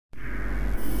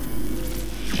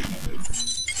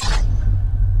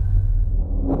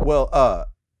Well,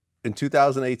 in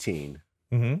 2018,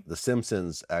 The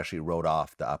Simpsons actually wrote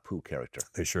off the Apu character.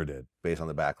 They sure did. Based on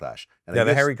the backlash. And yeah,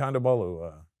 the Harry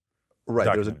Kondabolu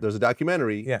right, there's a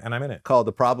documentary yeah, and I'm in it. called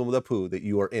The Problem with Apu that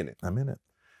you are in it. I'm in it.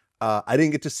 I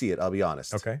didn't get to see it, I'll be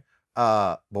honest. Okay.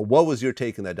 But what was your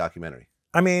take in that documentary?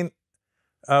 I mean,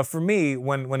 for me,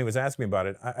 when he was asking me about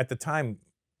it, at the time,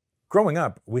 growing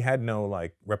up, we had no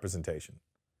like representation.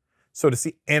 So to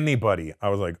see anybody, I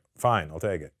was like, fine, I'll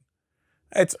take it.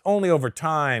 It's only over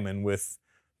time and with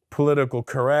political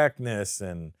correctness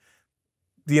and,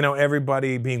 you know,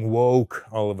 everybody being woke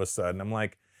all of a sudden. I'm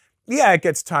like, yeah, it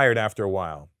gets tired after a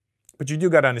while. But you do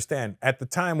got to understand, at the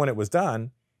time when it was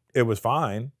done, it was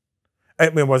fine. I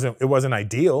mean, it wasn't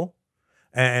ideal.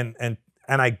 And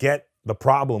I get the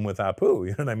problem with Apu,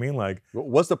 you know what I mean? Like,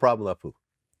 what's the problem with Apu?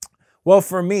 Well,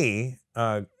 for me,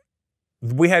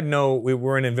 we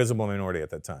were an invisible minority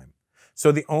at that time.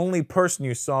 So the only person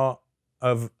you saw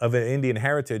of an Indian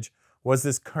heritage was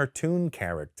this cartoon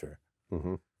character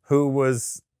who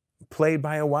was played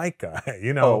by a white guy,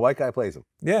 you know. Oh, a white guy plays him?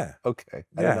 Yeah. Okay.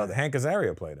 I didn't know that. Hank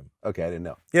Azaria played him. Okay, I didn't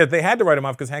know. Yeah, they had to write him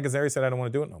off because Hank Azaria said, I don't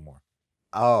want to do it no more.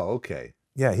 Oh, okay.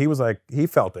 Yeah, he was like, he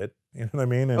felt it, you know what I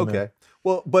mean? And, okay.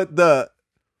 Well, but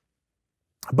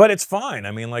it's fine.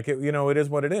 I mean, like, you know, it is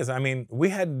what it is. I mean, we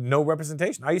had no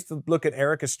representation. I used to look at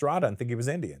Eric Estrada and think he was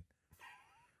Indian.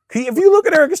 If you look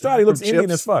at Eric Estrada, he looks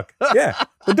Indian as fuck. Yeah.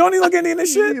 But don't he look Indian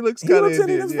as shit? He looks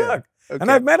Indian as fuck. Okay.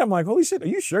 And I've met him like, holy shit, are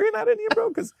you sure you're not Indian, bro?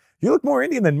 Because you look more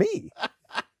Indian than me.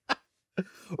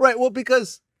 Right. Well,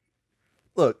 because,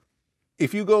 look,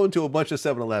 if you go into a bunch of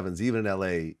 7-Elevens, even in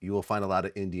LA, you will find a lot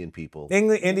of Indian people.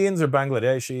 Indians or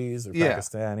Bangladeshis or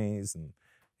Pakistanis. And,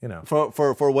 you know.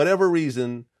 For whatever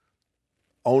reason,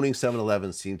 owning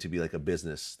 7-Eleven seemed to be like a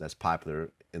business that's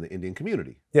popular in the Indian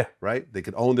community. Yeah. Right? They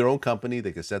could own their own company.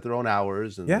 They could set their own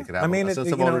hours. And they could have a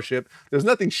sense of ownership. There's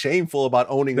nothing shameful about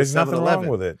owning a 7-Eleven. There's nothing wrong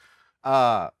with it.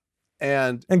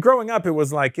 And growing up, it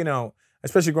was like, you know,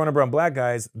 especially growing up around black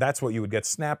guys, that's what you would get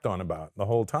snapped on about the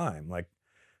whole time. Like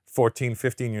 14,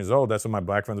 15 years old, that's when my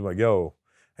black friends were like, yo,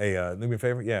 hey, do me a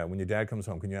favor. Yeah, when your dad comes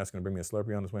home, can you ask him to bring me a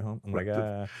Slurpee on his way home? I'm like,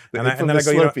 and then I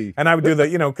go, you know, and I would do that,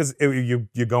 you know, because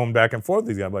you're going back and forth with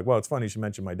these guys. I'm like, well, it's funny you should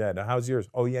mention my dad. Now, how's yours?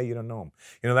 Oh, yeah, you don't know him.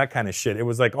 You know, that kind of shit. It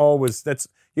was like always,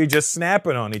 you're just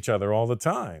snapping on each other all the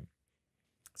time.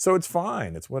 So it's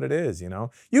fine. It's what it is, you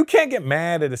know. You can't get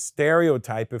mad at a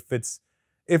stereotype if it's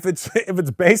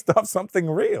based off something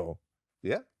real.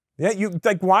 Yeah. Yeah.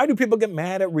 Like, why do people get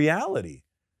mad at reality?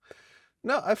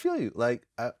 No, I feel you. Like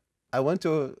I went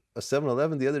to a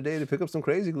 7-Eleven the other day to pick up some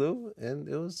crazy glue, and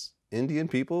it was Indian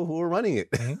people who were running it.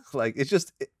 Like, it's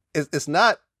just it's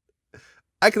not.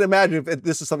 I can imagine if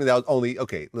this is something that was only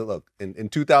okay. Look, in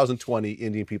 2020,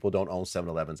 Indian people don't own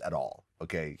 7-Elevens at all.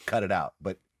 Okay, cut it out.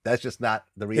 But that's just not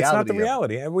the reality. It's not the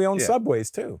reality. And we own Subways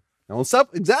too.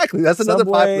 Exactly. That's another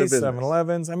popular business.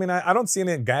 7-Elevens. I mean, I don't see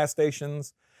any gas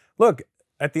stations. Look,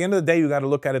 at the end of the day, you got to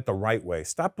look at it the right way.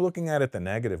 Stop looking at it the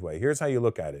negative way. Here's how you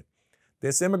look at it.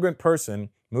 This immigrant person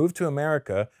moved to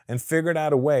America and figured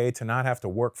out a way to not have to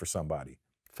work for somebody.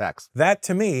 Facts. That,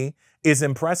 to me, is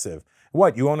impressive.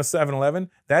 What, you own a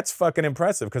 7-Eleven? That's fucking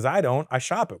impressive, because I don't. I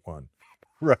shop at one.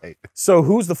 Right. So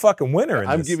who's the fucking winner in this?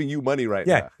 I'm giving you money right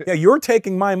now. Yeah, you're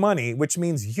taking my money, which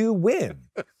means you win.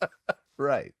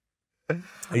 Right.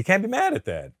 You can't be mad at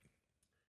that.